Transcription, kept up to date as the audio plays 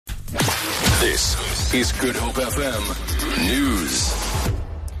This is Good Hope FM News.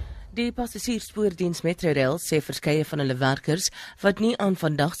 Die passasier spoordiens Metrorail sê verskeie van hulle werkers wat nie aan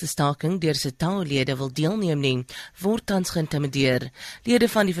vandag se staking deur SATAWU lede wil deelneem nie, word tans geïntimideer. Lede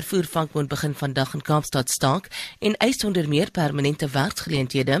van die vervoervakbond begin vandag in Kaapstad staak en eis onder meer permanente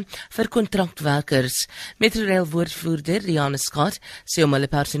werksgeleenthede vir kontraktwerkers. Metrorail woordvoerder Rianne Scott sê om hulle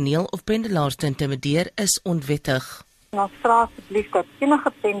personeel of pendelaars te intimideer is onwettig. Ons vra asseblief dat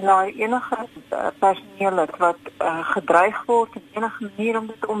enige pendelaar, enige personeel wat gedreig word op enige manier om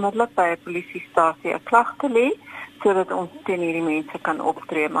dit onmiddellik by 'n polisiestasie 'n klag te lê, sodat ons teen hierdie mense kan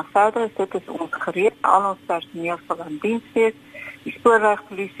optree. Maar verder is dit ons gereed, al ons personeel sal aan diens wees, die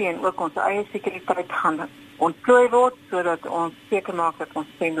spoorwegpolisie en ook ons eie sekuriteit gaan ontplooi word, sodat ons seker maak dat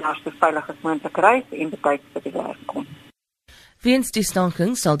ons pendelaars so veilig as moontlik reis en betyds by die werk kom. Weens die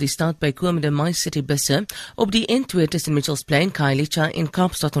staking sal die stad bykomende My City busse op die N2 tussen Mitchells Plain, Khayelitsha en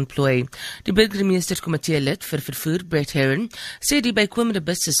Kaapstad ontplooi. Die burgemeesterskomitee lid vir vervoer, Brett Heron, sê die bykomende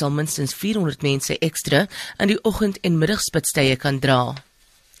busse sal minstens 400 mense ekstra in die oggend- en middagspitstye kan dra.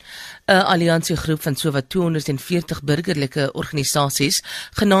 'n alliansiegroep van sowat 240 burgerlike organisasies,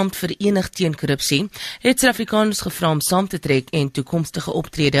 genaamd Verenig teen Korrupsie, het Suid-Afrikaners gevra om saam te trek en toekomstige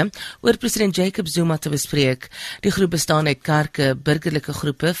optrede oor president Jacob Zuma te bespreek. Die groep bestaan uit kerke, burgerlike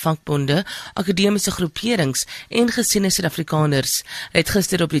groepe, vakbonde, akademiese groeperings en gesiene Suid-Afrikaners. Hy het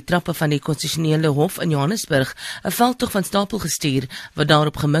gister op die trappe van die konstitusionele hof in Johannesburg 'n veldtog van stapel gestuur wat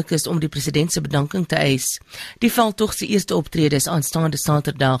daarop gemik is om die president se bedanking te eis. Die veldtog se eerste optrede is aanstaande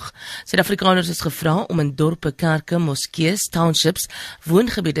Saterdag. Suid-Afrikaners is gevra om in dorpe, kerke, moskees, townships,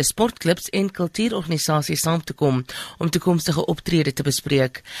 woongebiede, sportklubs en kultuurorganisasies saam te kom om toekomstige optrede te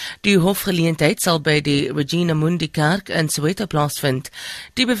bespreek. Die hofgeleentheid sal by die Regina Mundi Kerk in Soweto plaasvind.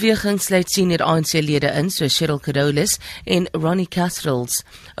 Die beweging sluit senior ANC-lede in soos Cheryl Carolus en Ronnie Casrels.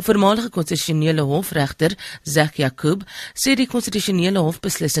 'n Voormalige konstitusionele hofregter, Zach Jacob, sê die konstitusionele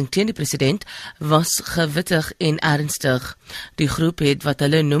hofbeslissing teen die president was gewittig en ernstig. Die groep het wat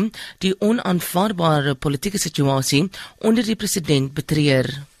hulle noem die onaanvaarbare politieke situasie onder die president betreur.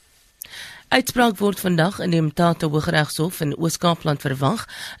 Uitspraak word vandag in die Mthatha Hooggeregshof in Oos-Kaapland verwag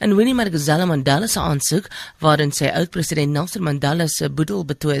in Winnie Madikizela Mandela se aansoek waarin sy oud-president Nelson Mandela se boedel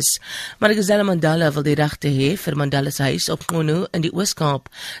betwis. Madikizela Mandela wil die regte hê vir Mandela se huis op Qunu in die Oos-Kaap.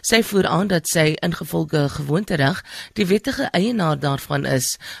 Sy voer aan dat sy ingevolge gewoontereg die wettige eienaar daarvan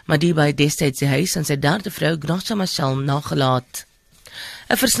is, maar die by destyds die huis aan sy derde vrou Graça Machel nagelaat.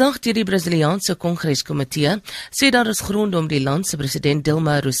 'n Verslag deur die Brasiliaanse Kongreskomitee sê daar is gronde om die land se president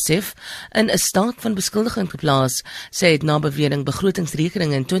Dilma Rousseff in 'n staat van beskuldiging te plaas. Sy het na bewering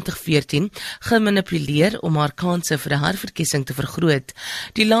begrotingsrekeninge in 2014 gemanipuleer om haar kanse vir 'n herverkiesing te vergroot.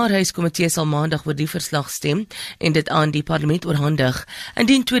 Die Laerhuiskomitee sal maandag oor die verslag stem en dit aan die parlement oorhandig.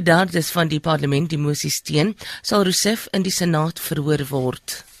 Indien 2/3 van die parlement die mosie steun, sal Rousseff in die Senaat verhoor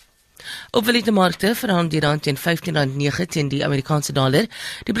word. Op valutamarkte verhandel die rand teen R15.9 teen die Amerikaanse dollar.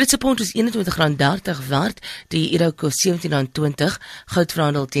 Die Britse pond is R21.30 werd, die euro kos R17.20, goud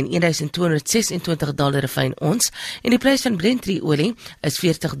verhandel teen $1,226 per fyn ons en die prys van Brent olie is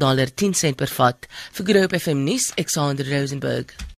 $40.10 per vat. Vir Good Hope FM nuus, Alexander Rosenberg.